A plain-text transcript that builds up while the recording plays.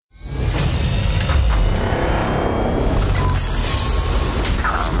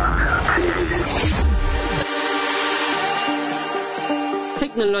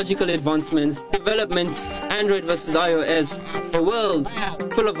technological advancements, developments, Android versus iOS, a world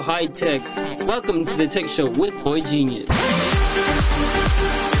full of high tech. Welcome to the Tech Show with Boy Genius.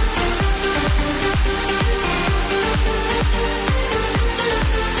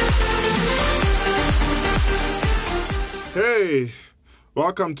 Hey,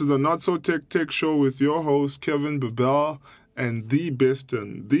 welcome to the Not So Tech Show with your host Kevin Babel and the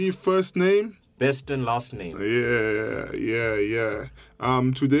Beston. The first name? Beston, last name. Yeah.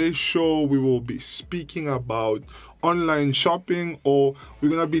 Today's show we will be speaking about online shopping, or we're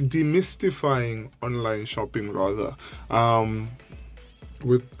gonna be demystifying online shopping rather.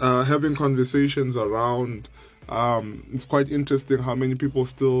 With having conversations around. It's quite interesting how many people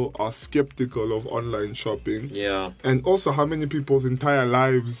still are skeptical of online shopping. Yeah. And also how many people's entire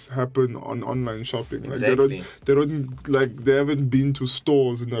lives happen on online shopping. Exactly. Like they haven't been to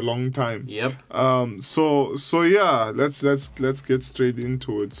stores in a long time. Yep. So yeah, let's get straight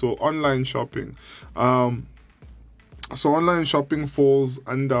into it. So online shopping. So online shopping falls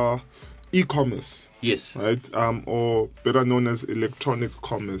under e-commerce. Yes. Right? Or better known as electronic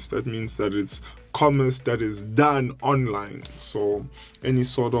commerce. That means that it's commerce that is done online. So any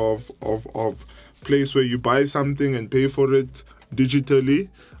sort of place where you buy something and pay for it digitally,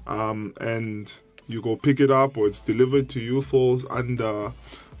 and you go pick it up or it's delivered to you, falls under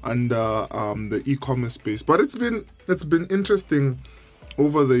the e-commerce space. But it's been interesting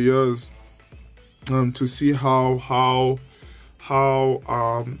over the years to see how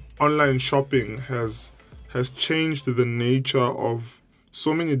online shopping has changed the nature of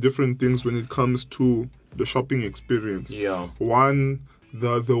so many different things when it comes to the shopping experience. Yeah. One,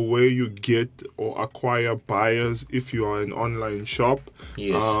 the way you get or acquire buyers if you are an online shop.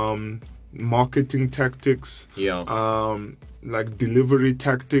 Yes. Marketing tactics. Yeah. Like delivery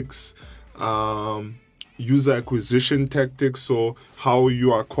tactics. User acquisition tactics. So how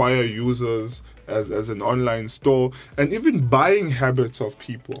you acquire users as an online store, and even buying habits of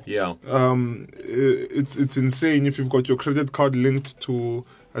people. Yeah. It's insane if you've got your credit card linked to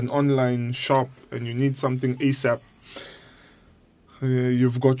an online shop and you need something ASAP.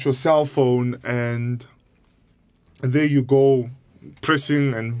 You've got your cell phone and there you go,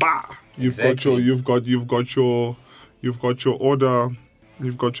 pressing and you've got your order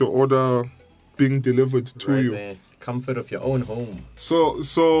being delivered to right you. There. Comfort of your own home. So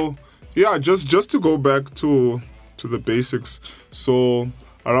yeah, just to go back to the basics. So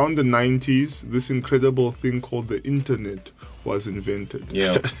around the 90s, this incredible thing called the internet was invented.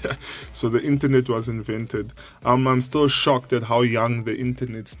 Yeah. So the internet was invented. I'm still shocked at how young the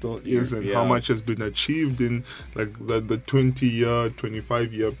internet still is and how much has been achieved in like the 20-year,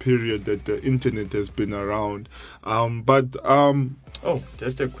 25-year period that the internet has been around. Oh,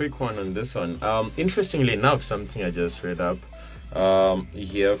 just a quick one on this one. Interestingly enough, something I just read up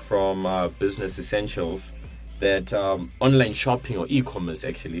here from Business Essentials, that online shopping or e-commerce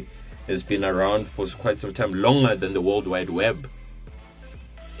actually has been around for quite some time, longer than the World Wide Web.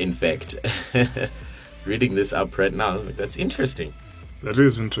 In fact, reading this up right now, that's interesting. That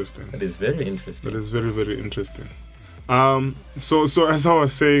is interesting. That is very interesting. That is very, very interesting. So as I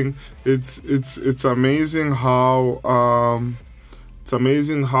was saying, it's amazing how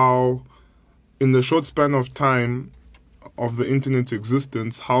in the short span of time of the internet's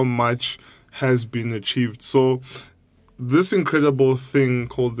existence, how much has been achieved. So this incredible thing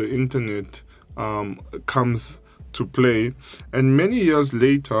called the internet comes to play, and many years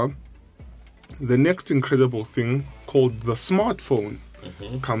later, the next incredible thing called the smartphone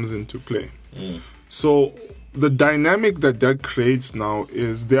comes into play. So the dynamic that creates now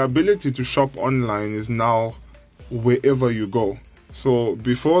is the ability to shop online is now wherever you go. So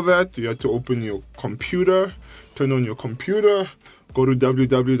before that, you had to open your computer, turn on your computer, go to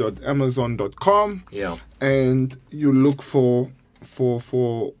www.amazon.com, and you look for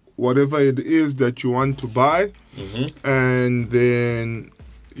whatever it is that you want to buy, and then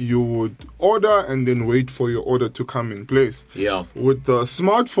you would order and then wait for your order to come in place. Yeah. With the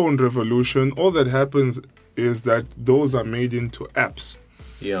smartphone revolution, all that happens is that those are made into apps.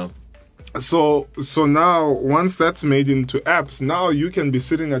 Yeah. So now, once that's made into apps, now you can be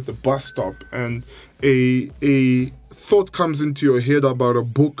sitting at the bus stop and a thought comes into your head about a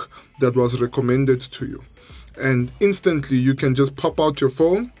book that was recommended to you. And instantly you can just pop out your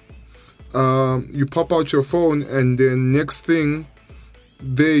phone. You pop out your phone and then next thing,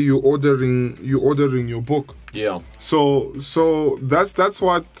 there you're ordering your book. Yeah. So that's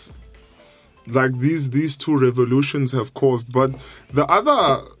what like these two revolutions have caused. But the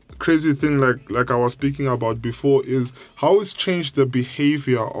other crazy thing, like I was speaking about before, is how it's changed the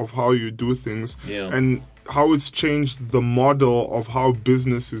behavior of how you do things. Yeah. And it's changed the model of how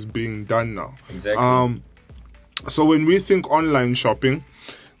business is being done now. Exactly. So when we think online shopping,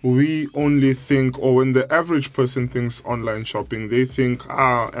 we only think, or when the average person thinks online shopping, they think,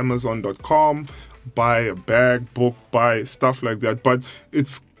 Amazon.com, buy a bag, book, buy stuff like that. But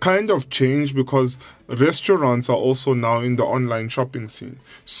it's kind of changed because restaurants are also now in the online shopping scene.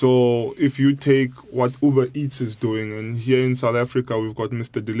 So if you take what Uber Eats is doing, and here in South Africa, we've got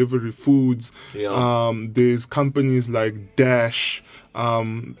Mr. Delivery Foods. Yeah. There's companies like Dash,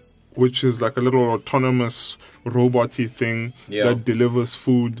 which is like a little autonomous robot-y thing that delivers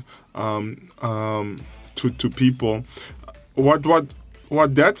food to people.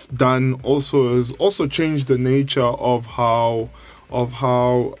 What that's done also is also changed the nature of how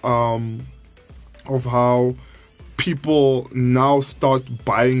people now start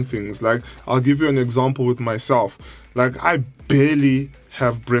buying things. Like, I'll give you an example with myself. Like, I barely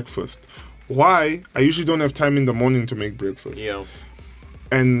have breakfast. Why? I usually don't have time in the morning to make breakfast. Yeah.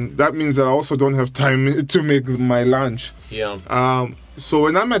 And that means that I also don't have time to make my lunch. Yeah. So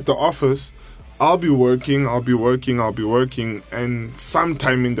when I'm at the office, I'll be working, and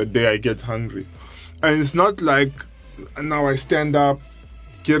sometime in the day I get hungry. And it's not like now I stand up,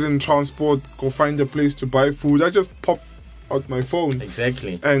 get in transport, go find a place to buy food. I just pop out my phone.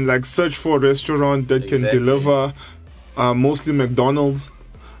 Exactly. And like search for a restaurant that can deliver, mostly McDonald's.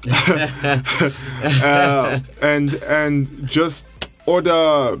 And just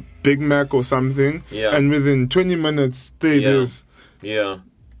order Big Mac or something. Yeah. And within 20 minutes, there it is. Yeah.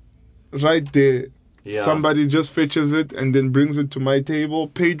 Right there. Yeah. Somebody just fetches it and then brings it to my table,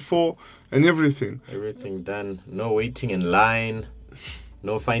 paid for, and everything. Everything done. No waiting in line.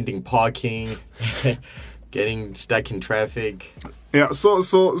 No finding parking. Getting stuck in traffic. Yeah, so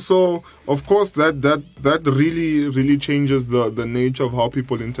of course that really changes the nature of how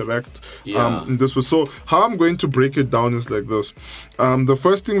people interact. Yeah. In this way. So how I'm going to break it down is like this. The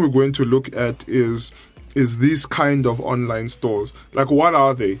first thing we're going to look at is these kind of online stores. Like, what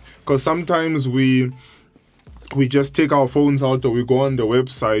are they? Because sometimes we just take our phones out or we go on the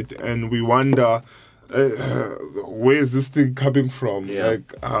website and we wonder, where is this thing coming from? Yeah.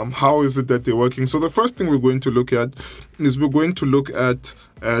 Like, how is it that they're working? So the first thing we're going to look at is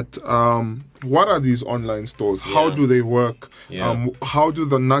what are these online stores? How do they work? Yeah. How do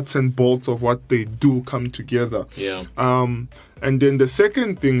the nuts and bolts of what they do come together? Yeah. And then the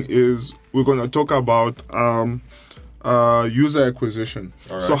second thing is we're going to talk about user acquisition.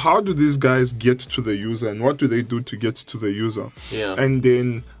 All So right. how do these guys get to the user, and what do they do to get to the user? Yeah. And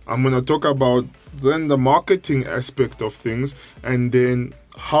then I'm going to talk about then the marketing aspect of things, and then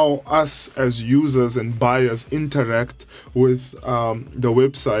how us as users and buyers interact with the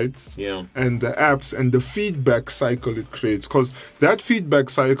websites Yeah. and the apps and the feedback cycle it creates. Because that feedback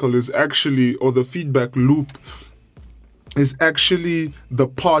cycle is actually, or the feedback loop is actually the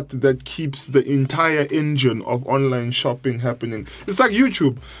part that keeps the entire engine of online shopping happening. It's like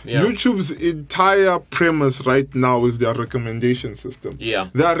YouTube. Yeah. YouTube's entire premise right now is their recommendation system. Yeah.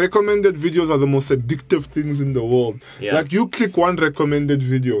 Their recommended videos are the most addictive things in the world. Yeah. Like, you click one recommended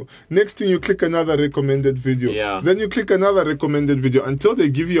video, next thing you click another recommended video, Yeah. then you click another recommended video until they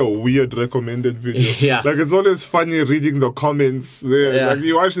give you a weird recommended video. Yeah. Like, it's always funny reading the comments there. Yeah. Like,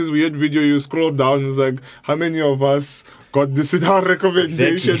 you watch this weird video, you scroll down, it's like, how many of us got this in our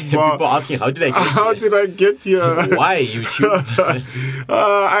recommendation Exactly. bar? People asking, how did I get How here? did I get here? Why YouTube?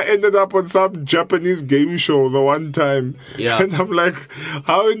 I ended up on some Japanese game show the one time. Yeah. And I'm like,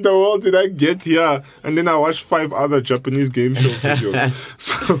 how in the world did I get here? And then I watched 5 other Japanese game show videos.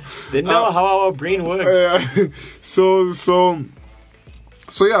 So They know how our brain works. so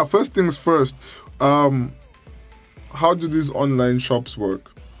yeah, first things first. How do these online shops work?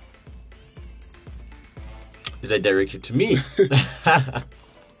 Is that directed to me?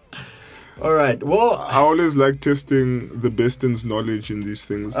 All right. Well, I always like testing the Beston's knowledge in these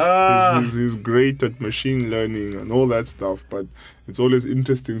things. He's great at machine learning and all that stuff, but it's always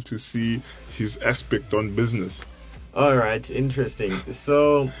interesting to see his aspect on business. all right. Interesting.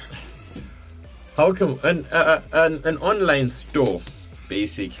 So, how come an online store?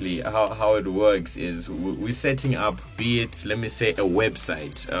 Basically, how it works is we're setting up, be it, let me say, a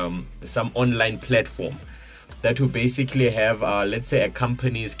website, some online platform that will basically have, let's say, a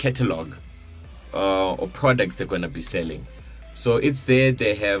company's catalog or products they're going to be selling. So it's there.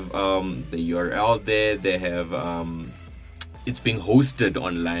 They have the URL there. They have it's being hosted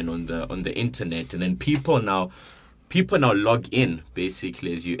online on the internet, and then people now log in.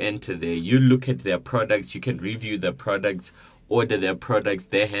 Basically, as you enter there, you look at their products. You can review their products, order their products.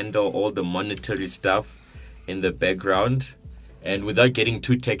 They handle all the monetary stuff in the background. And without getting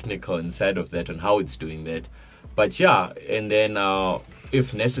too technical inside of that on how it's doing that. But yeah, and then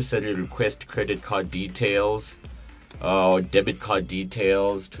if necessary, request credit card details or debit card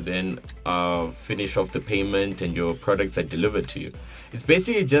details to then finish off the payment and your products are delivered to you. It's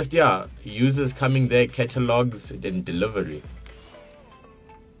basically just, users coming there, catalogs, and delivery.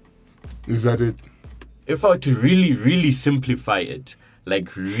 Is that it? If I were to really, really simplify it,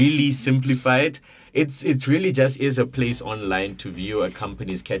 it's really just is a place online to view a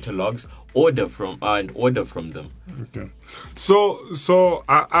company's catalogs, order from them. Okay. So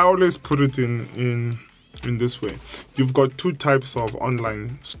I always put it in this way. You've got two types of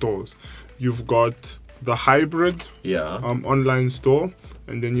online stores. You've got the hybrid online store,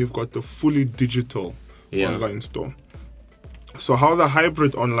 and then you've got the fully digital online store. So how the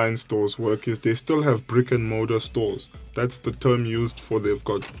hybrid online stores work is they still have brick and mortar stores. That's the term used for they've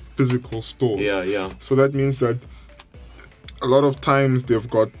got physical stores. So that means that a lot of times they've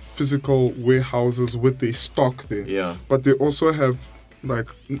got physical warehouses with their stock there. But they also have like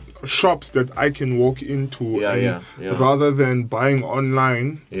shops that I can walk into. Rather than buying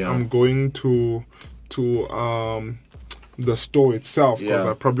online, I'm going to the store itself because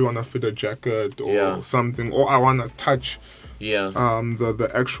I probably want to fit a jacket or something, or I want to touch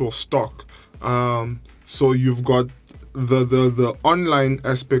the actual stock. So you've got the online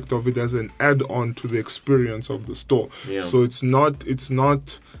aspect of it as an add-on to the experience of the store. So it's not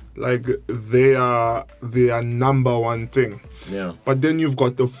like they are number one thing. But then you've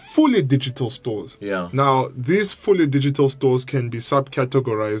got the fully digital stores. Now these fully digital stores can be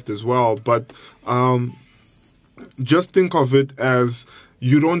subcategorized as well, but just think of it as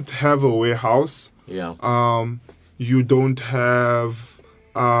you don't have a warehouse. You don't have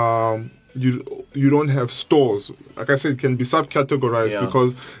you don't have stores. Like I said, it can be subcategorized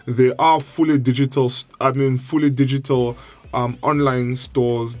because they are fully digital. Fully digital online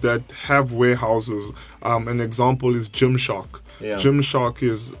stores that have warehouses. An example is Gymshark. Gymshark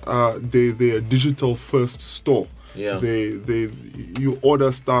is they're a digital first store. You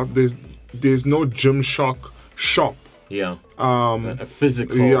order stuff. There's no Gymshark shop. A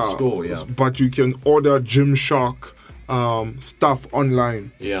physical store. But you can order Gymshark stuff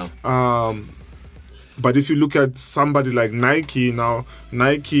online. But if you look at somebody like Nike now,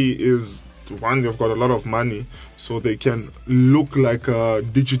 Nike is one, they've got a lot of money, so they can look like a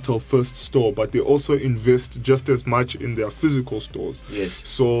digital first store, but they also invest just as much in their physical stores.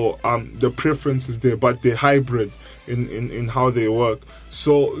 So the preference is there, but they're hybrid in how they work.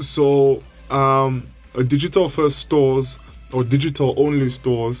 So digital first stores or digital only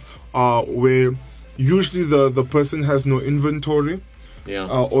stores are where usually the person has no inventory.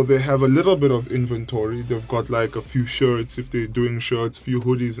 Or they have a little bit of inventory. They've got like a few shirts, if they're doing shirts, few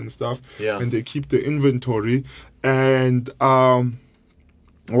hoodies and stuff, and they keep the inventory. And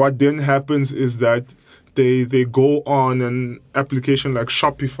what then happens is that they go on an application like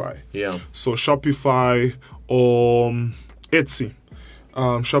Shopify. So Shopify or Etsy.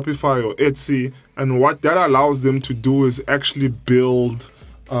 And what that allows them to do is actually build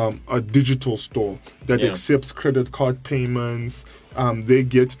a digital store that accepts credit card payments. They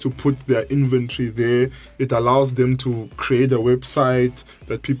get to put their inventory there. It allows them to create a website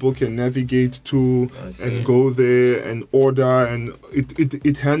that people can navigate to and go there and order, and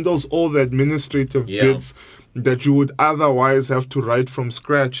it handles all the administrative bits that you would otherwise have to write from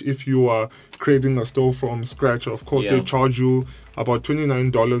scratch if you are creating a store from scratch. Of course, they charge you about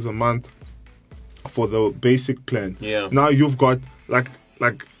 $29 a month for the basic plan. Now you've got like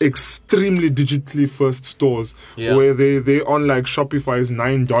extremely digitally first stores where they on like Shopify's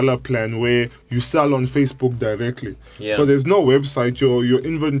 $9 plan where you sell on Facebook directly. So there's no website. Your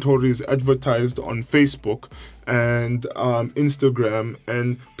inventory is advertised on Facebook and Instagram,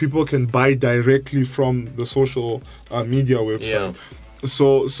 and people can buy directly from the social media website.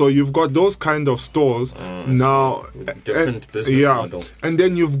 So you've got those kind of stores now. Different business model. And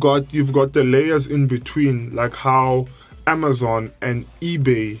then you've got the layers in between, like how Amazon and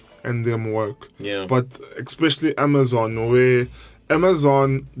eBay and them work. But especially Amazon, where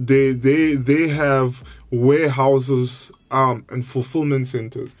Amazon they have warehouses and fulfillment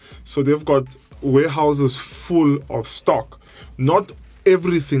centers. So they've got warehouses full of stock. Not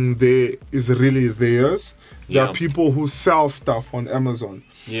everything there is really theirs. There are people who sell stuff on Amazon.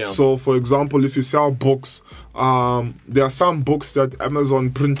 So, for example, if you sell books, there are some books that Amazon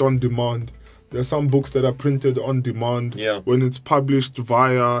print on demand. There are some books that are printed on demand when it's published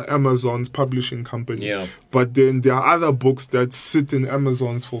via Amazon's publishing company. But then there are other books that sit in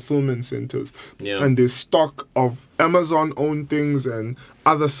Amazon's fulfillment centers. And there's stock of Amazon-owned things and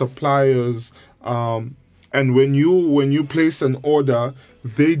other suppliers And when you place an order,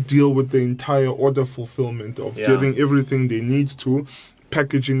 they deal with the entire order fulfillment of getting everything they need to,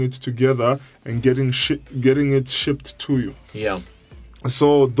 packaging it together, and getting it shipped to you. Yeah.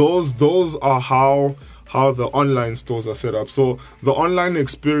 So those are how the online stores are set up. So the online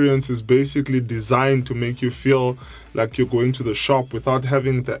experience is basically designed to make you feel like you're going to the shop without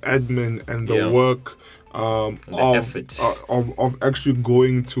having the admin and the work effort of actually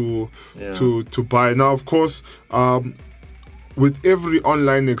going to buy. Now, of course, with every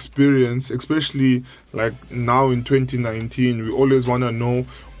online experience, especially like now in 2019, we always want to know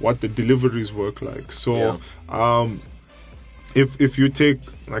what the deliveries work like. So if you take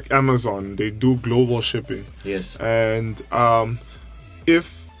like Amazon, they do global shipping. Yes. And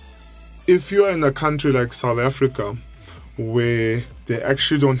if you're in a country like South Africa, where they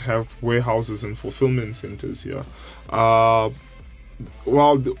actually don't have warehouses and fulfillment centers here, well,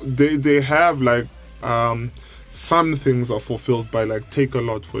 they have like some things are fulfilled by like Take a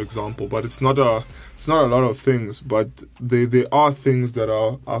Lot, for example, but it's not a lot of things, but they are things that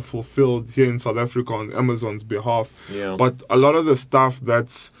are fulfilled here in South Africa on Amazon's behalf. Yeah. But a lot of the stuff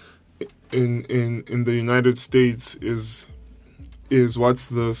that's in the United States is what's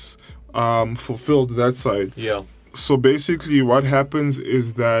this fulfilled that side. Yeah. So basically what happens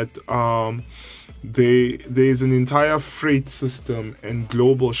is that there's an entire freight system and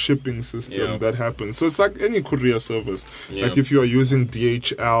global shipping system that happens. So it's like any courier service. Like if you are using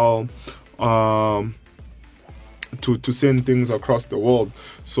DHL to send things across the world.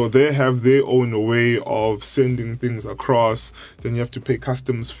 So they have their own way of sending things across. Then you have to pay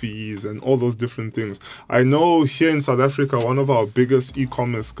customs fees and all those different things. I know here in South Africa, one of our biggest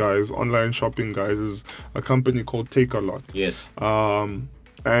e-commerce guys, online shopping guys, is a company called Take a Lot. Yes.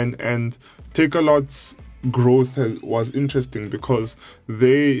 And Take a Lot's growth was interesting because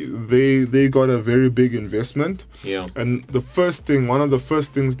they got a very big investment. Yeah. And one of the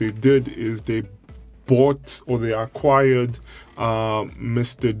first things they did is they bought or they acquired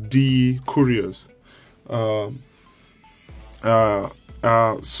Mr. D Couriers.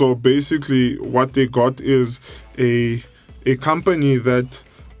 So basically what they got is a company that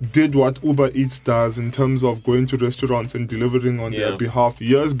did what Uber Eats does in terms of going to restaurants and delivering on their behalf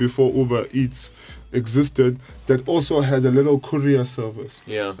years before Uber Eats existed, that also had a little courier service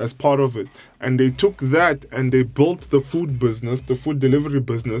as part of it. And they took that and they built the food business, the food delivery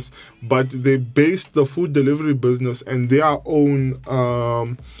business, but they based the food delivery business and their own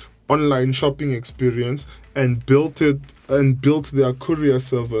online shopping experience and built their courier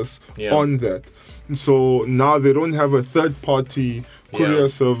service on that. So now they don't have a third party courier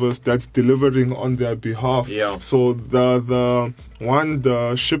service that's delivering on their behalf. So the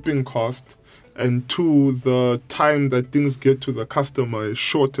shipping cost, and two, the time that things get to the customer is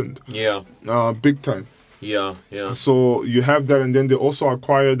shortened. Big time. So you have that, and then they also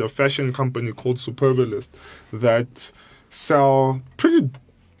acquired a fashion company called Superbalist that sell pretty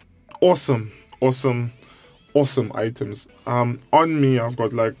awesome items. On me, I've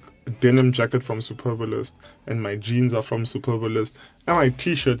got like a denim jacket from Superbalist, and my jeans are from Superbalist, and my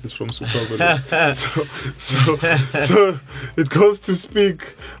t-shirt is from Superbalist. so it goes to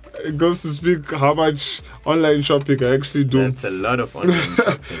speak how much online shopping I actually do. That's a lot of online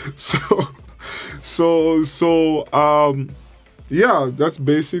shopping. That's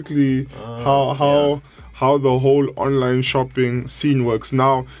basically how the whole online shopping scene works.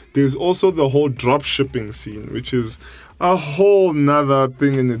 Now, there's also the whole drop shipping scene, which is a whole nother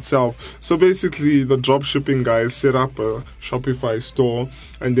thing in itself. So basically, the drop shipping guys set up a Shopify store,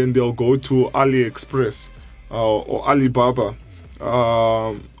 and then they'll go to AliExpress or Alibaba,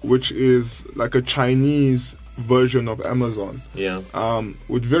 which is like a Chinese version of Amazon.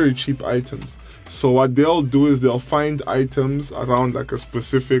 With very cheap items. So what they'll do is they'll find items around like a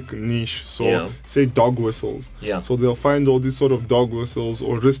specific niche. So say dog whistles. So they'll find all these sort of dog whistles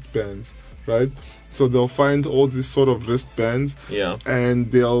or wristbands, right? So they'll find all these sort of wristbands,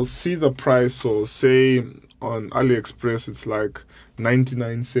 and they'll see the price. So say on AliExpress it's like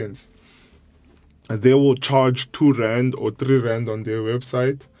 99 cents. They will charge 2 Rand or 3 Rand on their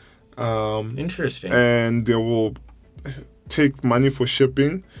website. Interesting. And they will take money for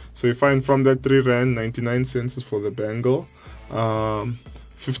shipping. So you find from that 3 Rand, 99 cents is for the bangle,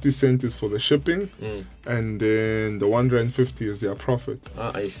 50 cents is for the shipping, and then the 1 Rand 50 is their profit.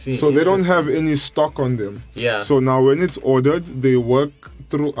 I see. So they don't have any stock on them. So now when it's ordered, they work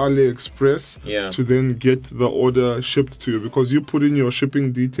through AliExpress to then get the order shipped to you, because you put in your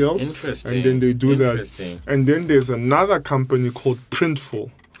shipping details. Interesting. And then they do that. And then there's another company called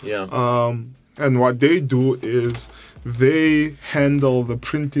Printful. And what they do is they handle the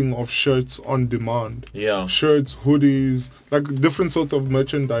printing of shirts on demand. Yeah. Shirts, hoodies, like different sorts of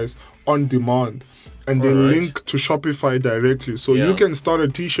merchandise on demand. And they Alright. link to Shopify directly. So Yeah. you can start a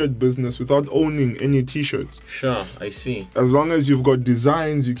t-shirt business without owning any t-shirts. Sure, I see. As long as you've got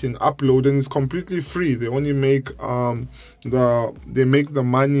designs, you can upload, and it's completely free. They only make they make the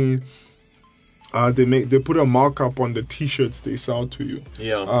money. They put a markup on the t-shirts they sell to you.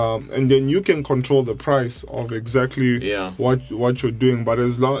 Yeah. And then you can control the price of exactly Yeah. what you're doing. But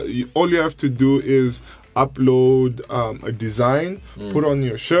all you have to do is upload a design, put on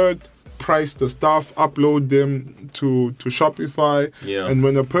your shirt, price the stuff, upload them to Shopify. Yeah. And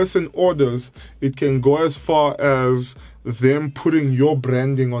when a person orders, it can go as far as them putting your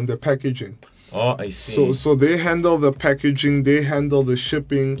branding on the packaging. Oh, I see. So they handle the packaging, they handle the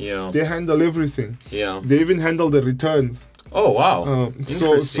shipping, Yeah. they handle everything. Yeah. They even handle the returns. Oh, wow.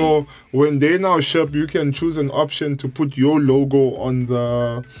 So when they now ship, you can choose an option to put your logo on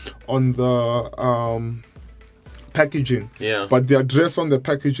the packaging. Yeah. But the address on the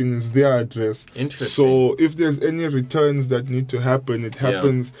packaging is their address. Interesting. So if there's any returns that need to happen, it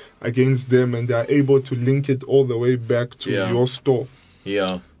happens against them, and they're able to link it all the way back to your store.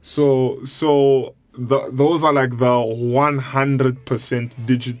 Yeah. So those are like the 100%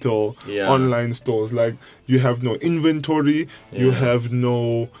 digital online stores. Like, you have no inventory, you have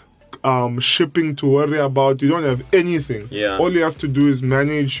no shipping to worry about. You don't have anything. Yeah. All you have to do is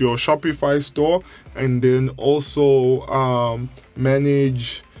manage your Shopify store, and then also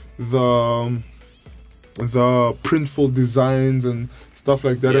manage the printful designs and stuff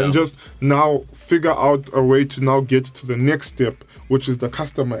like that, and just now figure out a way to now get to the next step, which is the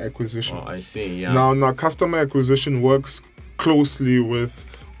customer acquisition. Oh, I see. Yeah. Now customer acquisition works closely with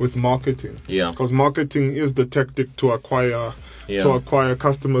marketing. Yeah. Because marketing is the tactic to acquire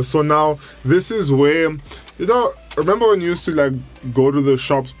customers. So now this is where, remember when you used to like go to the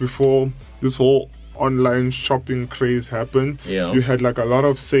shops before this whole online shopping craze happened? Yeah. You had like a lot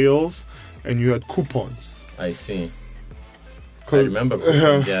of sales and you had coupons. I see. I remember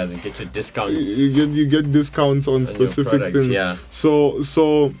coupons, they get your discounts. You get discounts on specific things. Yeah. So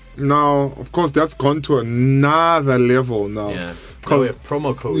now, of course, that's gone to another level now. Yeah. Now we have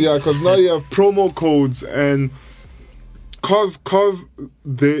promo codes. Yeah, because now you have promo codes, and cause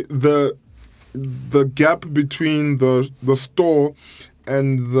the gap between the store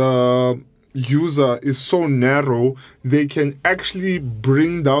and the user is so narrow, they can actually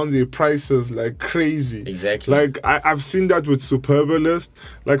bring down their prices like crazy. Exactly. Like I've seen that with Superbalist.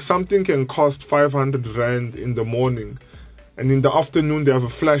 Like, something can cost 500 Rand in the morning, and in the afternoon they have a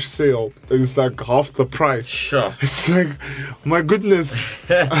flash sale that is like half the price. Sure. It's like, my goodness,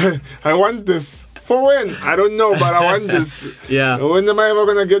 I want this. For when? I don't know, but I want this. Yeah. When am I ever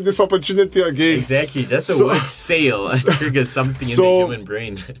going to get this opportunity again? Exactly. Just the word sale triggers something in the human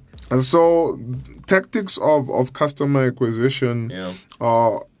brain. And so, tactics of customer acquisition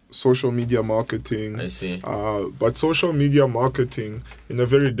are social media marketing. I see. But social media marketing in a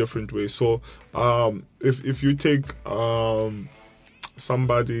very different way. So, if you take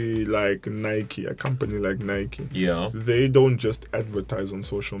somebody like Nike, a company like Nike, they don't just advertise on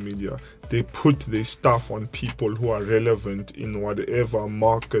social media. They put their stuff on people who are relevant in whatever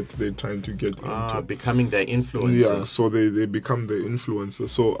market they're trying to get into. Becoming their influencers. Yeah, so they become the influencers.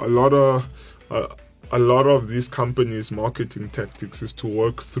 So a lot of these companies' marketing tactics is to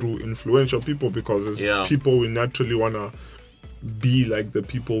work through influential people, because as people, we naturally want to be like the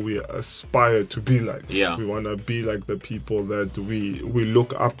people we aspire to be like. Yeah. We want to be like the people that we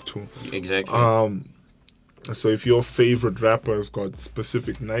look up to. Exactly. So if your favorite rapper has got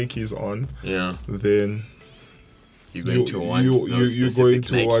specific Nikes on, then you're going to want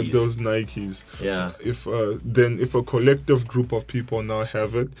those Nikes. Yeah. If a collective group of people now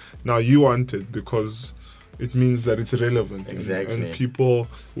have it, now you want it because it means that it's relevant. Exactly. And people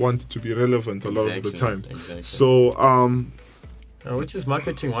want it to be relevant a lot of the times. Exactly. So which is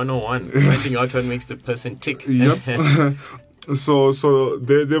marketing 101. Finding out what makes the person tick. Yep. So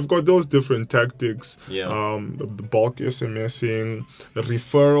they've got those different tactics. Yeah. The bulk SMSing,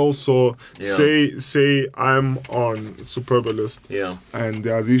 referral. So say I'm on Superbalist. Yeah. And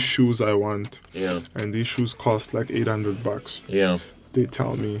there are these shoes I want. Yeah. And these shoes cost like $800. Yeah. They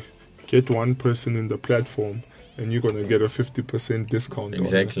tell me, get one person in the platform and you're gonna get a 50% discount.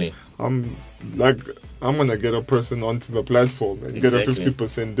 Exactly. I'm gonna get a person onto the platform and get a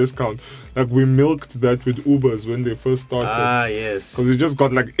 50% discount. Like, we milked that with Ubers when they first started. Ah, yes. Because we just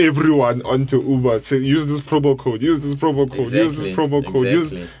got like everyone onto Uber. Say, use this promo code, use this promo code, use this promo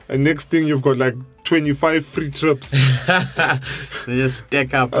code, and next thing you've got like 25 free trips. They just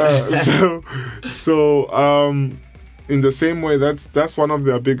stack up. in the same way, that's one of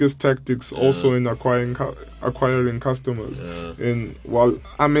their biggest tactics, also in acquiring customers.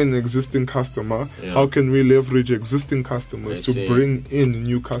 I'm an existing customer. How can we leverage existing customers to bring in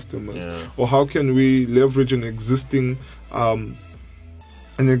new customers? Or how can we leverage an existing how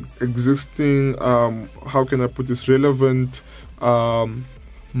can I put this, relevant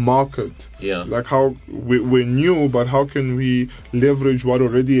market? Like how we're new, but how can we leverage what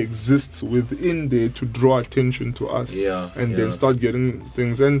already exists within there to draw attention to us, and then start getting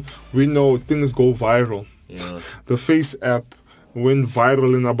things. And we know things go viral. The Face app went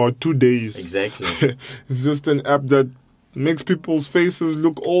viral in about 2 days. Exactly. It's just an app that makes people's faces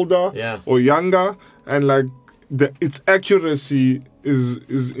look older or younger, and like its accuracy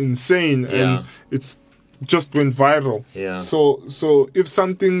is insane, and it's just went viral. So if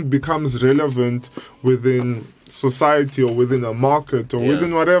something becomes relevant within society or within a market or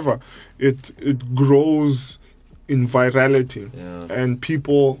within whatever, it grows in virality, and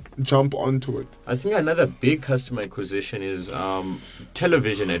people jump onto it. I think another big customer acquisition is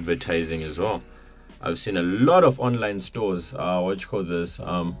television advertising as well. I've seen a lot of online stores,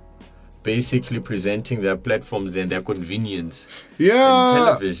 basically presenting their platforms and their convenience.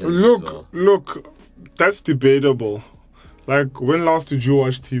 Television. Look, that's debatable. Like, when last did you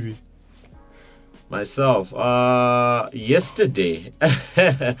watch TV? Myself, yesterday.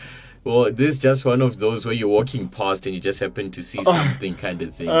 Well, this is just one of those where you're walking past and you just happen to see something kind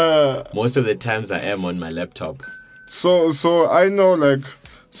of thing. Most of the times I am on my laptop. So I know, like,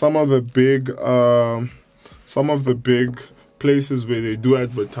 some of the big places where they do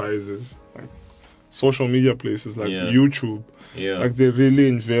advertises, like social media places like YouTube. Like, they really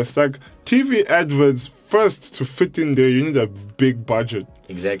invest. Like, TV adverts, first, to fit in there, you need a big budget.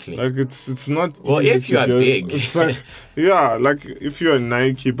 Exactly. Like, it's not... Well, if you are big. It's like, like, if you're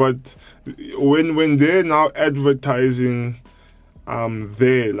Nike, but when they're now advertising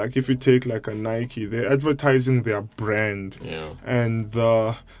there, like, if you take, like, a Nike, they're advertising their brand. And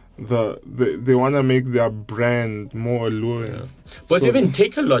they want to make their brand more alluring. But even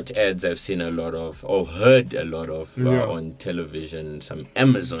Take-A-Lot ads I've seen a lot of, or heard a lot of on television, some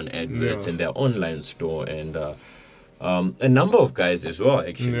Amazon adverts in their online store, and a number of guys as well,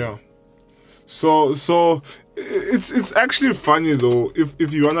 actually. So it's actually funny, though,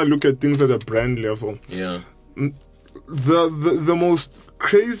 if you want to look at things at a brand level. The most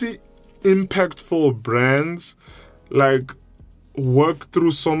crazy, impactful brands, like, work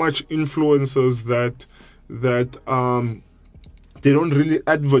through so much influencers that they don't really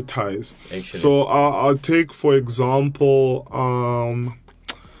advertise. Actually. So I'll take, for example,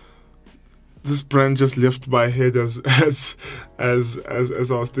 this brand just left my head as I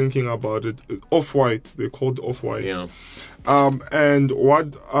was thinking about it. Off-White. They're called Off-White. And what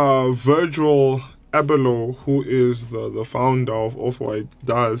Virgil Abloh, who is the founder of Off-White,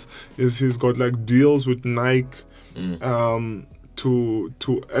 does is he's got, like, deals with Nike,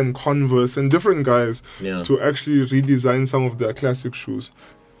 and Converse and different guys to actually redesign some of their classic shoes,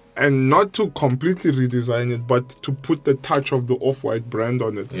 and not to completely redesign it, but to put the touch of the Off-White brand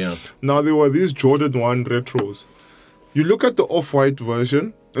on it. Now, there were these Jordan 1 retros. You look at the Off-White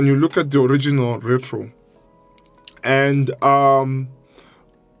version and you look at the original retro, and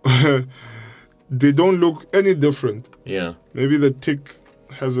they don't look any different. Maybe the tick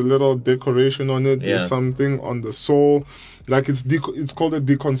has a little decoration on it. There's something on the sole. Like, it's called a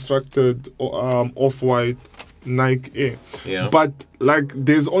deconstructed Off-White Nike Air. But, like,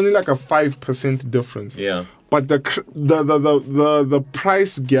 there's only like a 5% difference. But the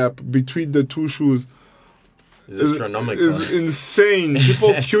price gap between the two shoes is astronomical. Is insane.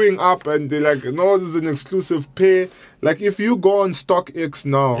 People queuing up, and they're like, no, this is an exclusive pair. Like, if you go on StockX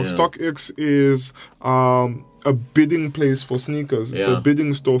now, StockX is a bidding place for sneakers. It's a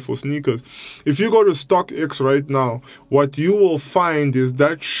bidding store for sneakers. If you go to StockX right now, what you will find is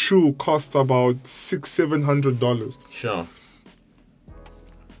that shoe costs about $600-700. Sure.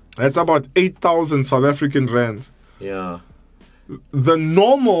 That's about 8,000 South African rands. The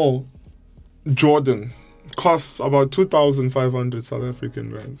normal Jordan costs about 2,500 South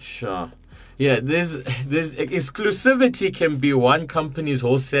African rands. Sure. Yeah, there's exclusivity can be one company's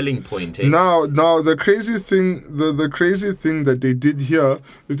whole selling point. Now the crazy thing that they did here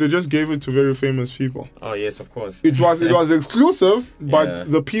is they just gave it to very famous people. Oh yes, of course. It was exclusive,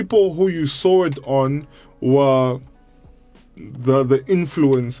 but the people who you saw it on were the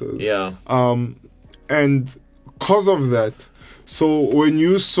influencers. Yeah. And because of that, So when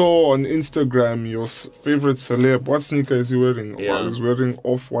you saw on Instagram your favorite celeb, what sneaker is he wearing? Yeah. Well, he's wearing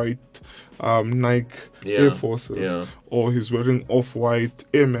off-white Nike Yeah. Air Forces, Yeah. or he's wearing off-white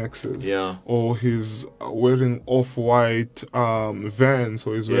Air Maxes, Yeah. or he's wearing off-white Vans,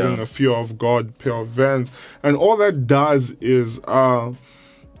 or he's wearing Yeah. a Fear of God pair of Vans, and all that does is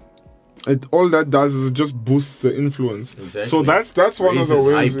just boosts the influence. Exactly. So that's one of the Raises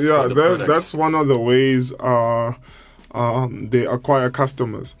ways. hype Yeah, for the product. that's one of the ways they acquire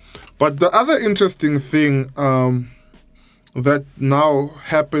customers. But the other interesting thing that now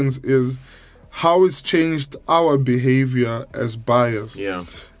happens is how it's changed our behavior as buyers. Yeah.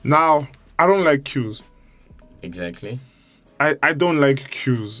 Now, I don't like queues. Exactly. I don't like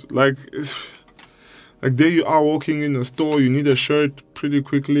queues. Like there you are walking in a store, you need a shirt pretty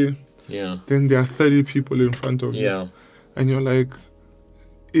quickly. Yeah. Then there are 30 people in front of you. Yeah. And you're like,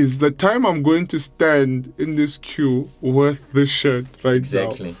 is the time I'm going to stand in this queue worth this shirt right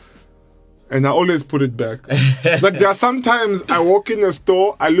Exactly. now? And I always put it back. Like there are sometimes I walk in a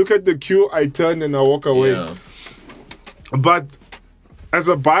store, I look at the queue, I turn and I walk away. Yeah. But as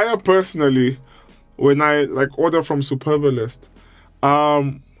a buyer personally, when I order from Superbalist,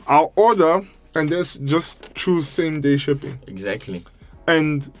 I'll order and just choose same day shipping. Exactly.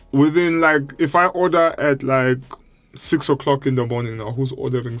 And within if I order at 6 o'clock in the morning, now who's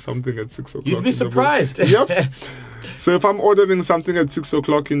ordering something at 6 o'clock? You'd be surprised. Yep. So if I'm ordering something at 6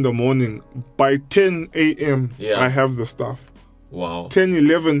 o'clock in the morning, by 10 a.m. Yeah. I have the stuff. Wow. 10,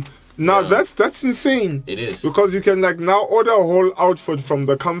 11. Now Yeah. that's insane. It is. Because you can now order a whole outfit from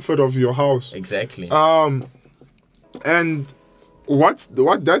the comfort of your house. Exactly. And what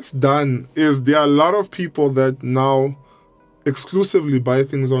that's done is there are a lot of people that now exclusively buy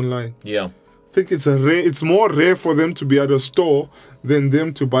things online. Yeah. I think it's more rare for them to be at a store than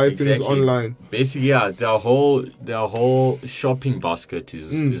them to buy things online. Basically, yeah, their whole shopping basket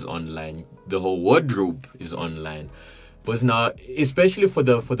is online. The whole wardrobe is online. But now, especially for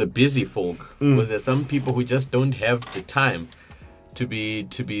the busy folk, because there's some people who just don't have the time to be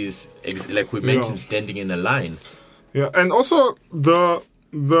like we mentioned, standing in a line. Yeah, and also the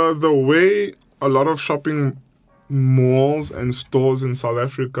way a lot of shopping malls and stores in South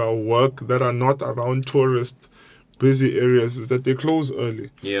Africa work that are not around tourist busy areas is that they close early.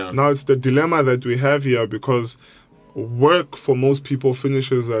 Yeah. Now it's the dilemma that we have here because work for most people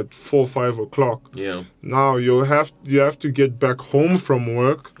finishes at 4, 5 o'clock. Yeah. Now you have to get back home from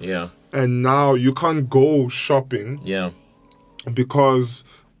work. Yeah. And now you can't go shopping. Yeah. Because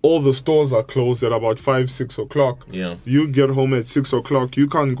all the stores are closed at about 5, 6 o'clock. Yeah. You get home at 6 o'clock, you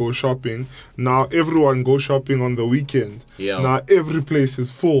can't go shopping. Now everyone goes shopping on the weekend. Yeah. Now every place is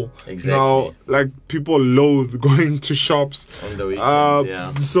full. Exactly. Now, people loathe going to shops. On the weekend,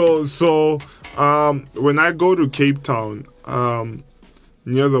 yeah. So when I go to Cape Town,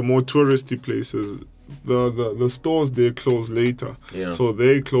 near the more touristy places, the stores, they close later. Yeah. So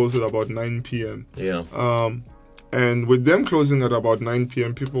they close at about 9 p.m. Yeah. And with them closing at about 9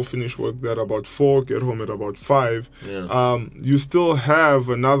 p.m., people finish work there at about 4, get home at about 5. Yeah. You still have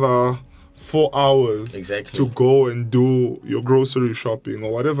another 4 hours Exactly. to go and do your grocery shopping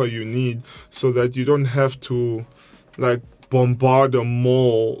or whatever you need so that you don't have to bombard a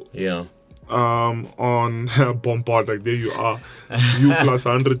mall. Yeah. On bombard, there you are, you plus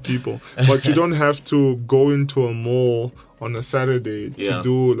 100 people. But you don't have to go into a mall on a Saturday to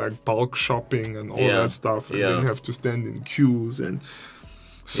do bulk shopping and all that stuff, and then have to stand in queues and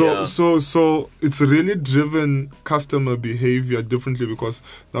so it's really driven customer behavior differently because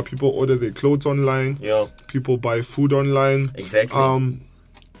now people order their clothes online. Yeah. People buy food online. Exactly.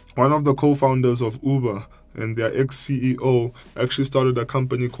 One of the co-founders of Uber and their ex-CEO actually started a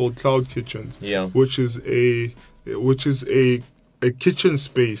company called Cloud Kitchens, which is a kitchen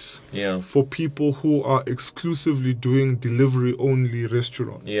space for people who are exclusively doing delivery-only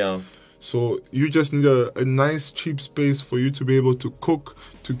restaurants. Yeah. So you just need a nice, cheap space for you to be able to cook,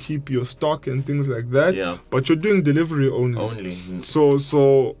 to keep your stock and things like that. Yeah. But you're doing delivery only.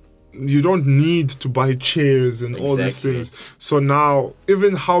 So you don't need to buy chairs and all these things. So now,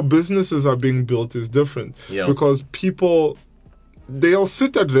 even how businesses are being built is different. Yeah. Because people, they'll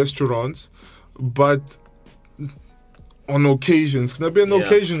sit at restaurants, but on occasions, can be an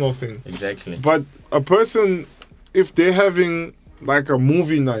occasional thing. Exactly. But a person, if they're having a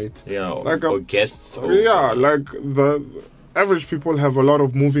movie night, or guests, the average people have a lot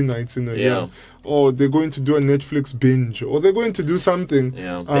of movie nights in a year, or they're going to do a Netflix binge, or they're going to do something.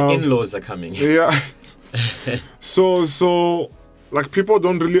 Yeah, the in-laws are coming. Yeah. So people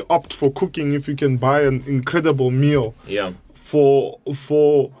don't really opt for cooking if you can buy an incredible meal. Yeah. For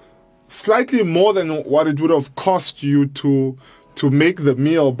slightly more than what it would have cost you to to make the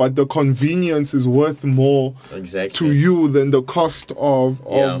meal, but the convenience is worth more to you than the cost of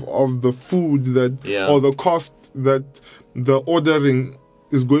the food or the cost that the ordering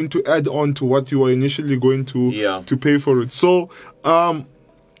is going to add on to what you were initially going to pay for it. So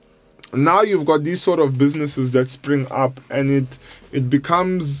now you've got these sort of businesses that spring up, and it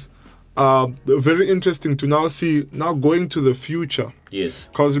becomes very interesting to now see going to the future. Yes.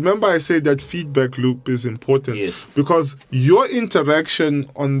 Because remember I said that feedback loop is important. Yes. Because your interaction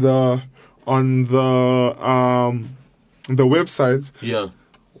on the website,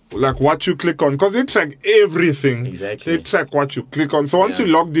 like what you click on, because they track everything. Exactly. They track what you click on. So once you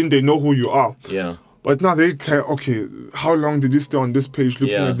logged in, they know who you are. Yeah. But now they tell, okay, how long did you stay on this page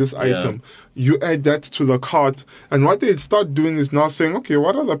looking at this item? You add that to the cart. And what they start doing is now saying, okay,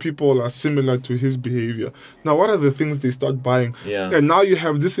 what other people are similar to his behavior? Now, what are the things they start buying? Yeah. And now you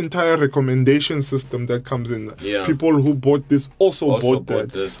have this entire recommendation system that comes in. Yeah. People who bought this also bought that.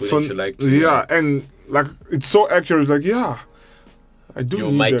 This. So, you like to, and like it's so accurate. Like, I do.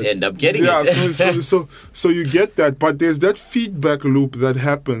 You might end up getting it. So you get that, but there's that feedback loop that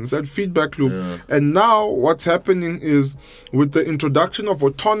happens. And now what's happening is with the introduction of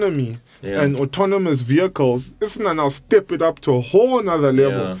autonomy and autonomous vehicles, it's now step it up to a whole nother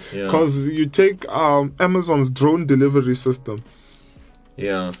level. Because you take Amazon's drone delivery system.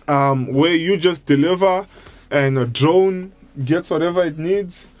 Where you just deliver and a drone gets whatever it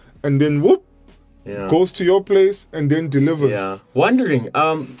needs, and then whoop. Goes to your place and then delivers. Wondering,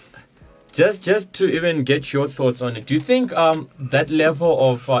 just to even get your thoughts on it, do you think that level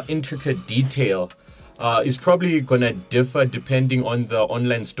of intricate detail is probably going to differ depending on the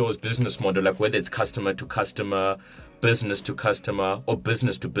online store's business model, like whether it's customer to customer, business to customer, or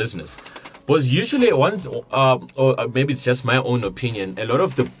business to business? Was usually or maybe it's just my own opinion, a lot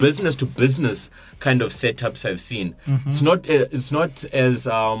of the business to business kind of setups I've seen, it's not as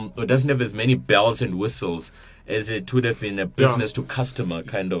or doesn't have as many bells and whistles as it would have been a business to customer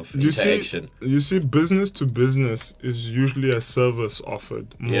kind of interaction. You see, business to business is usually a service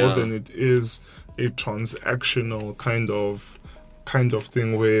offered more than it is a transactional kind of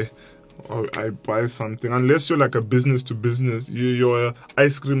thing where I buy something. Unless you're like a business to business, you're an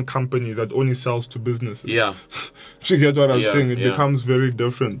ice cream company that only sells to businesses. Yeah. You get what I'm saying? It becomes very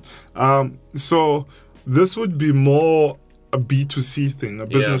different. So this would be more a B2C thing, a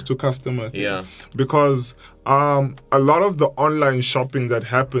business to customer thing. Yeah. Because a lot of the online shopping that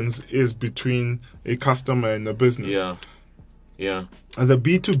happens is between a customer and a business. Yeah. And the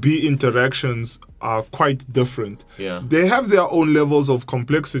B2B interactions are quite different. Yeah. They have their own levels of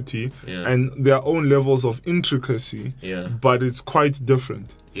complexity and their own levels of intricacy, but it's quite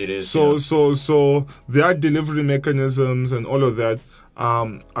different. It is. So their delivery mechanisms and all of that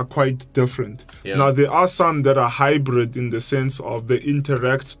are quite different. Now, there are some that are hybrid in the sense of they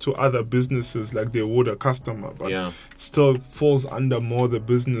interact to other businesses like they would a customer, but it still falls under more the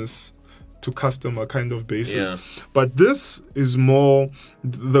business to customer kind of basis. But this is more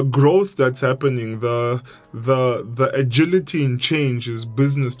the growth that's happening, the agility in change is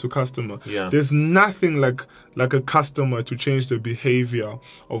business to customer. There's nothing like a customer to change the behavior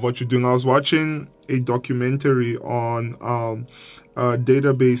of what you're doing. I was watching a documentary on a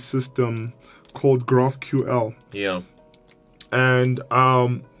database system called GraphQL. And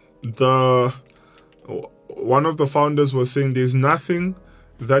one of the founders was saying there's nothing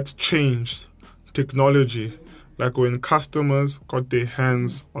that changed technology like when customers got their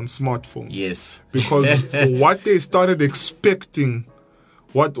hands on smartphones. Because what they started expecting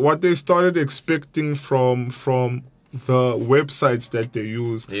from the websites that they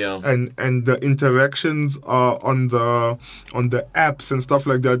use and the interactions on the apps and stuff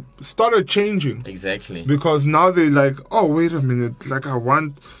like that started changing. Because now they're like, oh, wait a minute, like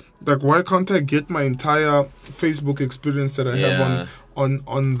why can't I get my entire Facebook experience that I have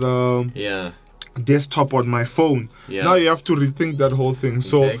on the desktop on my phone? Now you have to rethink that whole thing.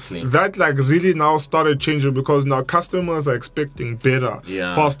 So that really now started changing because now customers are expecting better,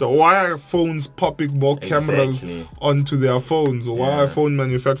 faster. Why are phones popping more cameras onto their phones? Or why are phone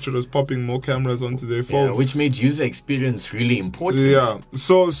manufacturers popping more cameras onto their phones? Which made user experience really important.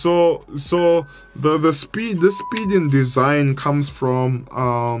 So the speed in design comes from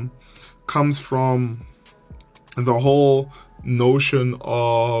the whole notion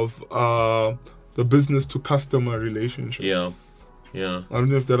of the business to customer relationship. I don't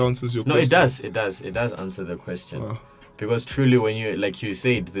know if that answers your question. No, it does answer the question. Because truly, when you, like you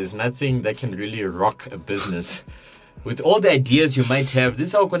said, there's nothing that can really rock a business. With all the ideas you might have, this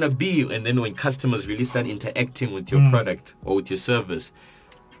is how it's going to be. And then when customers really start interacting with your product or with your service,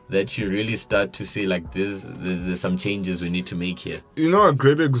 that you really start to see like there's some changes we need to make here. You know, a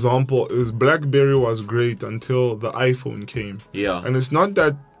great example is BlackBerry was great until the iPhone came. Yeah. And it's not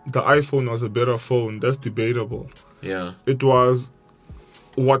that the iPhone was a better phone. That's debatable. Yeah. It was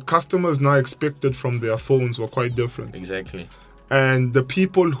what customers now expected from their phones were quite different. Exactly. And the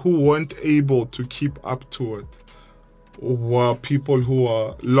people who weren't able to keep up to it were people who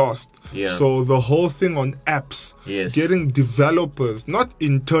are lost. Yeah. So the whole thing on apps, Yes. getting developers, not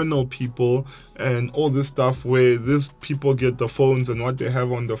internal people and all this stuff where these people get the phones and what they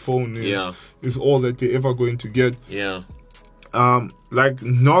have on the phone is all that they're ever going to get. Yeah. Like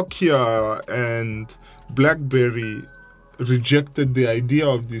Nokia and BlackBerry rejected the idea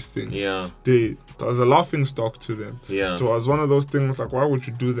of these things. Yeah. It was a laughing stock to them. Yeah. So it was one of those things like, why would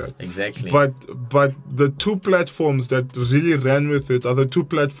you do that? Exactly. But the two platforms that really ran with it are the two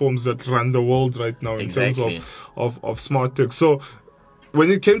platforms that run the world right now in terms of smart tech. So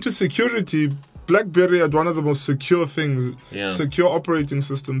when it came to security, BlackBerry had one of the most secure things, secure operating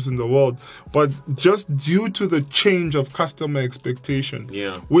systems in the world. But just due to the change of customer expectation,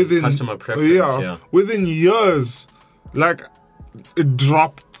 within customer preference, within years, like it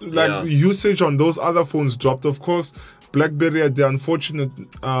dropped. Like usage on those other phones dropped. Of course, BlackBerry had the unfortunate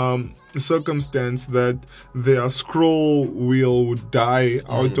circumstance that their scroll wheel would die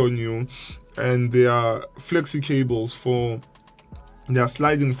out on you, and their flexi cables for their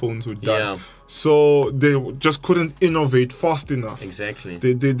sliding phones would die. Yeah. So they just couldn't innovate fast enough. Exactly.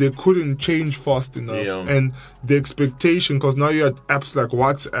 They couldn't change fast enough. Yeah. And the expectation, because now you had apps like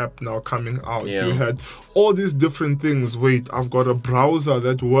WhatsApp now coming out. Yeah. You had all these different things. Wait, I've got a browser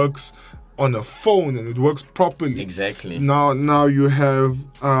that works on a phone and it works properly. Exactly. Now you have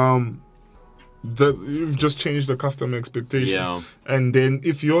you've just changed the customer expectation. Yeah. And then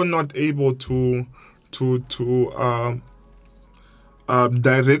if you're not able to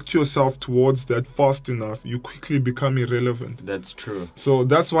direct yourself towards that fast enough, you quickly become irrelevant. That's true. So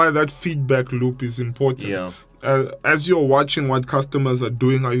that's why that feedback loop is important. Yeah. As you're watching what customers are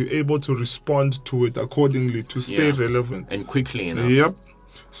doing, are you able to respond to it accordingly to stay relevant? And quickly enough. Yep.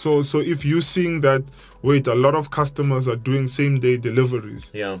 So if you're seeing that, wait, a lot of customers are doing same-day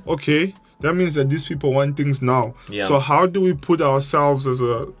deliveries. Yeah. Okay. That means that these people want things now. Yeah. So how do we put ourselves as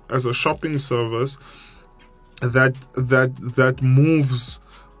a shopping service that moves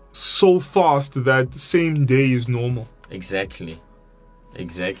so fast that same day is normal? Exactly.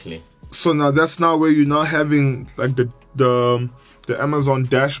 So that's now where you're now having like the Amazon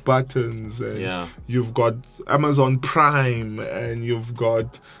Dash buttons, and you've got Amazon Prime, and you've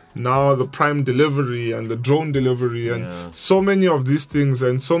got now the Prime delivery and the drone delivery, and so many of these things,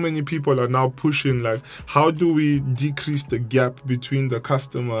 and so many people are now pushing like, how do we decrease the gap between the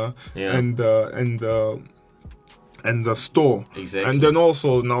customer and the store? Exactly. And then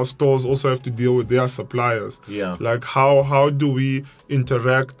also now stores also have to deal with their suppliers. Yeah. Like how do we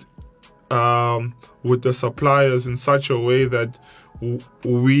interact with the suppliers in such a way that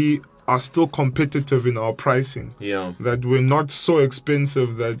we are still competitive in our pricing? Yeah. That we're not so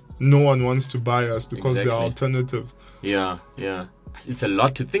expensive that no one wants to buy us because there are alternatives. Yeah. It's a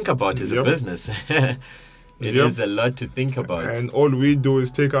lot to think about as a business. It is a lot to think about. And all we do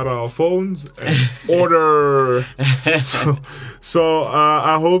is take out our phones and order. So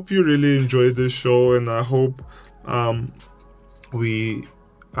I hope you really enjoyed this show, and I hope we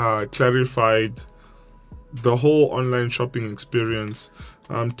clarified the whole online shopping experience.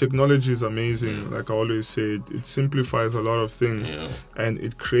 Technology is amazing, like I always said. It simplifies a lot of things, and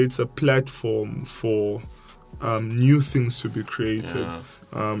it creates a platform for new things to be created.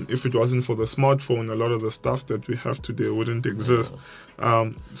 If it wasn't for the smartphone, a lot of the stuff that we have today wouldn't exist.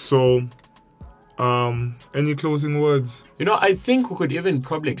 Any closing words? I think we could even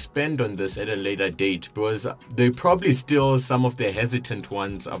probably expand on this at a later date, because there probably still some of the hesitant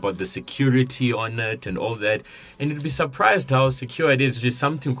ones about the security on it and all that. And you'd be surprised how secure it is, which is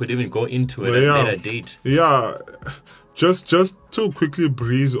something we could even go into at a later date. Yeah, just to quickly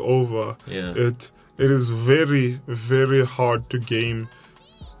breeze over it. It is very, very hard to game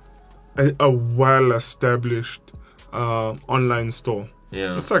a well-established online store.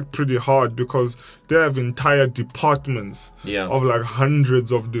 Yeah. It's like pretty hard because they have entire departments of like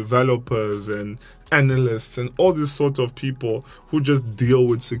hundreds of developers and analysts and all these sorts of people who just deal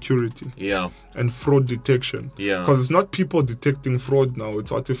with security and fraud detection. Because it's not people detecting fraud now,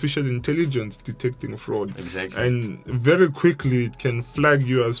 it's artificial intelligence detecting fraud. Exactly. And very quickly it can flag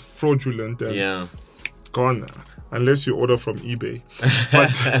you as fraudulent and gone. unless you order from eBay.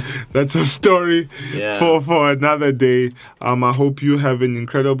 But that's a story Yeah. for another day. I hope you have an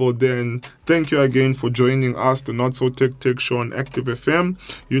incredible day, and thank you again for joining us, the Not So Tech Show on Active FM.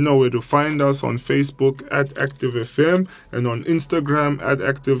 You know where to find us on Facebook at Active FM and on Instagram at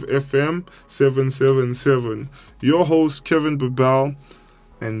Active FM 777. Your host Kevin Babel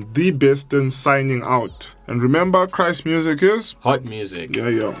and the Beston signing out. And remember, Christ music is Hot music.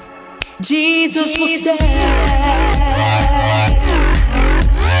 yeah. Jesus will stay.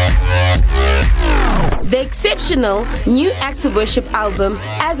 The exceptional new Active Worship album,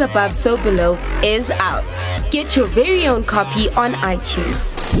 As Above So Below, is out. Get your very own copy on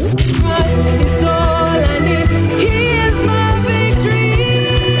iTunes. Christ is all I need. He is my victory.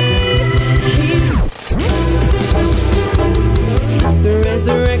 The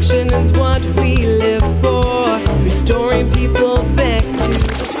resurrection is what we live for, restoring people back to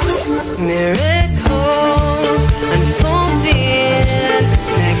miracles unfolding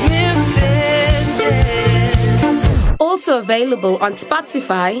magnificent. Also available on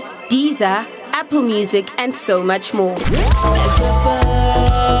Spotify, Deezer, Apple Music, and so much more. As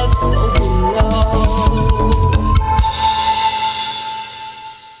above, so below.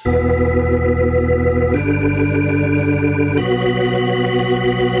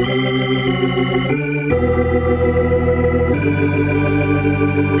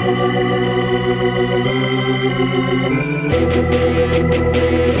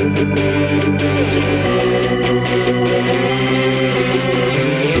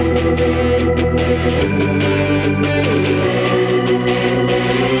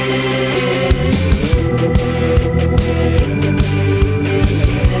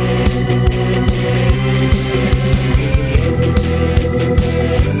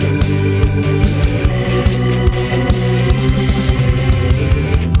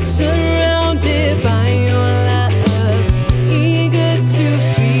 Surrounded by your love, eager to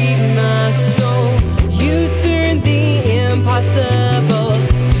feed my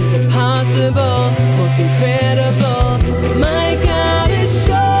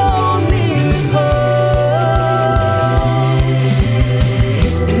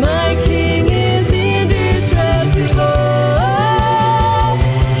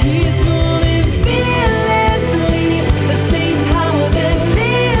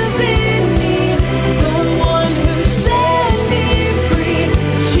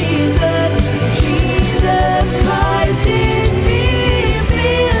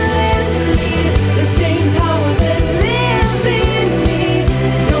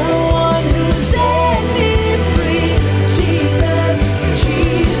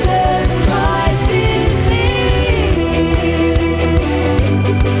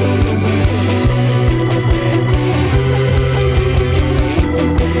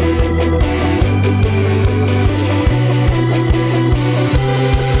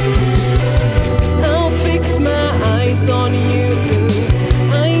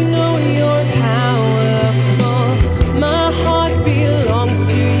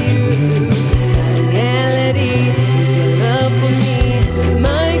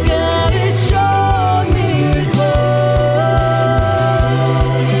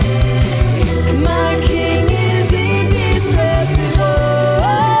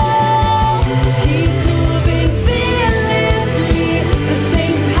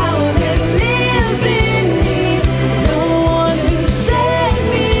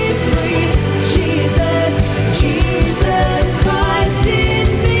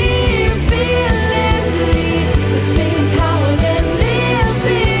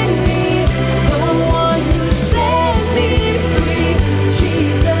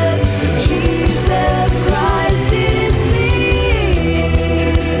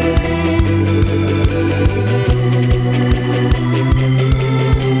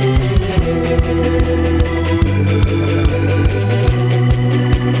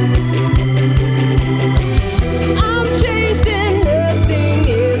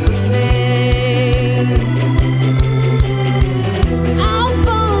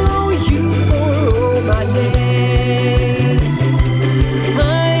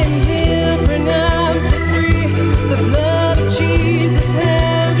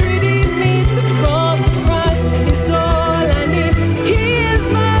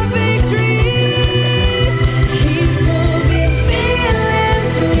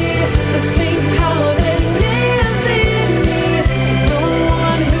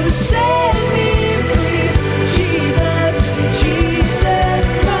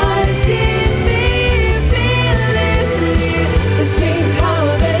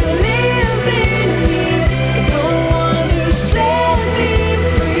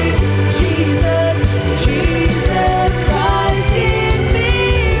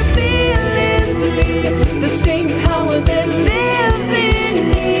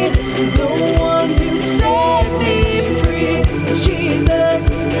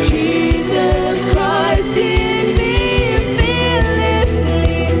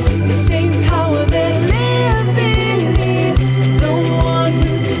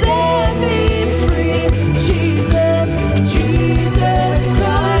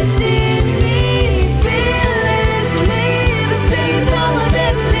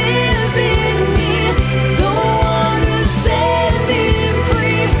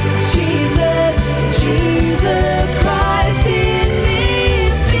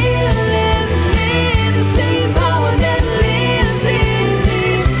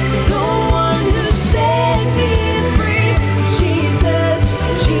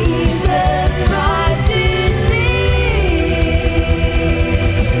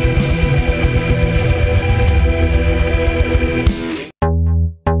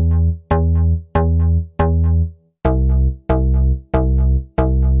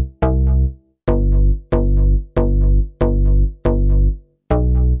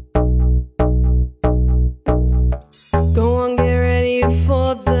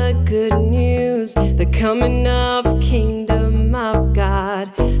the coming of the kingdom of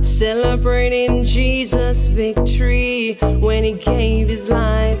God, celebrating Jesus' victory when he gave his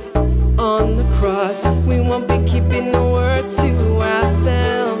life on the cross. We won't be keeping the word to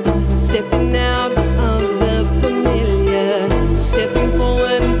ourselves, stepping out of the familiar, stepping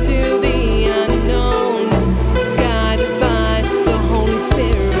forward into the unknown, guided by the Holy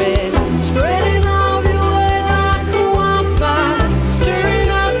Spirit, spreading all your word like a wildfire, stirring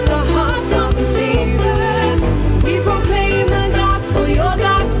up the hearts of believers. We proclaim the gospel, your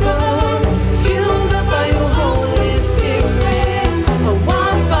gospel, fueled up by your Holy Spirit. A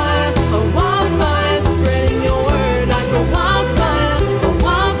wildfire, spreading your word like a wildfire, a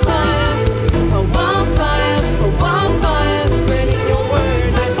wildfire, a wildfire, a wildfire, spreading your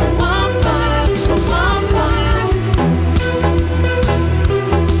word like a wildfire, a wildfire.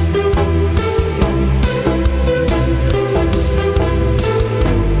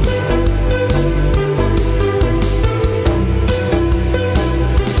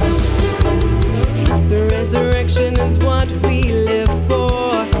 The resurrection is what we live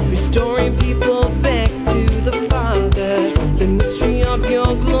for, restoring people back to the Father. The mystery of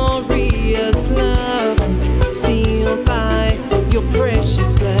your glorious love, sealed by your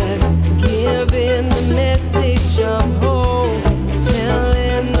precious blood, giving the message of hope,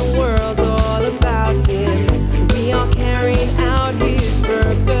 telling the world all about him. We are carrying out his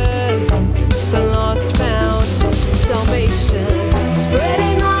purpose, the lost found salvation,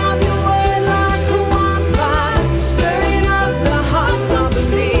 spreading all of your word like a wildfire, stirring up the hearts of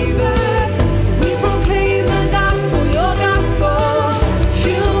believers. We proclaim the gospel, your gospel,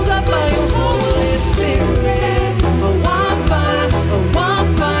 fueled up by your Holy Spirit. A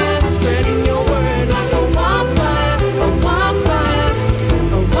wildfire, spreading your word like a wildfire, a wildfire,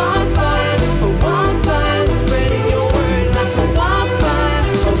 a wildfire, a wildfire, spreading your word like a wildfire,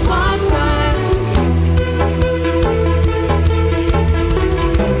 a wildfire.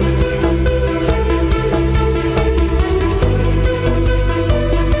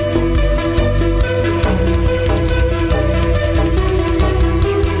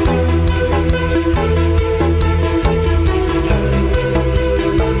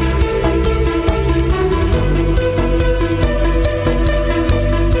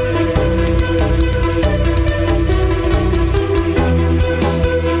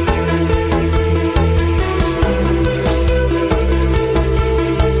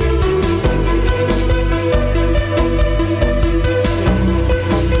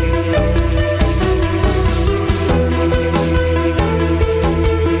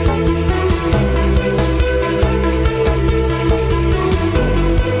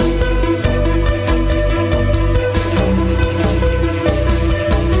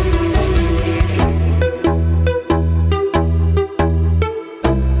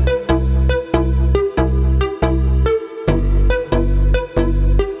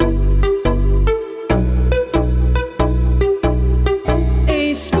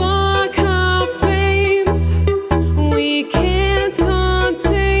 A spark of flames we can't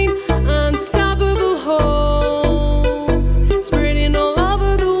contain, unstoppable hope, spreading all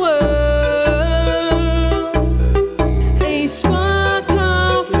over the world. A spark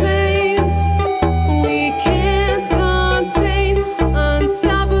of flames we can't contain,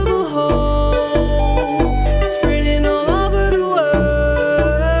 unstoppable hope, spreading all over the world.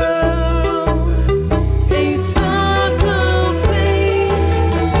 A spark of flames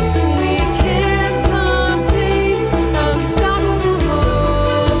we can't contain, unstoppable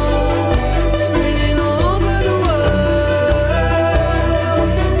hope, spreading all over the world.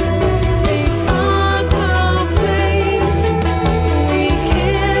 A spark of flames we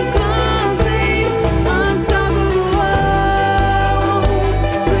can't contain, unstoppable hope,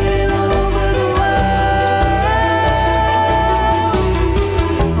 spreading all over the world.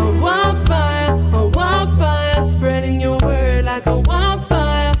 A wildfire, spreading your word like a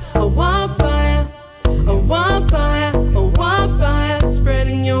wildfire, a wildfire, a wildfire, a wildfire,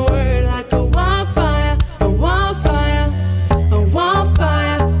 spreading your word like a wildfire, a wildfire, a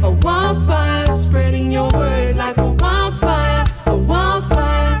wildfire, a wildfire, spreading your word like a wildfire, a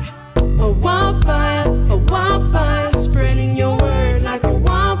wildfire, a wildfire, a wildfire.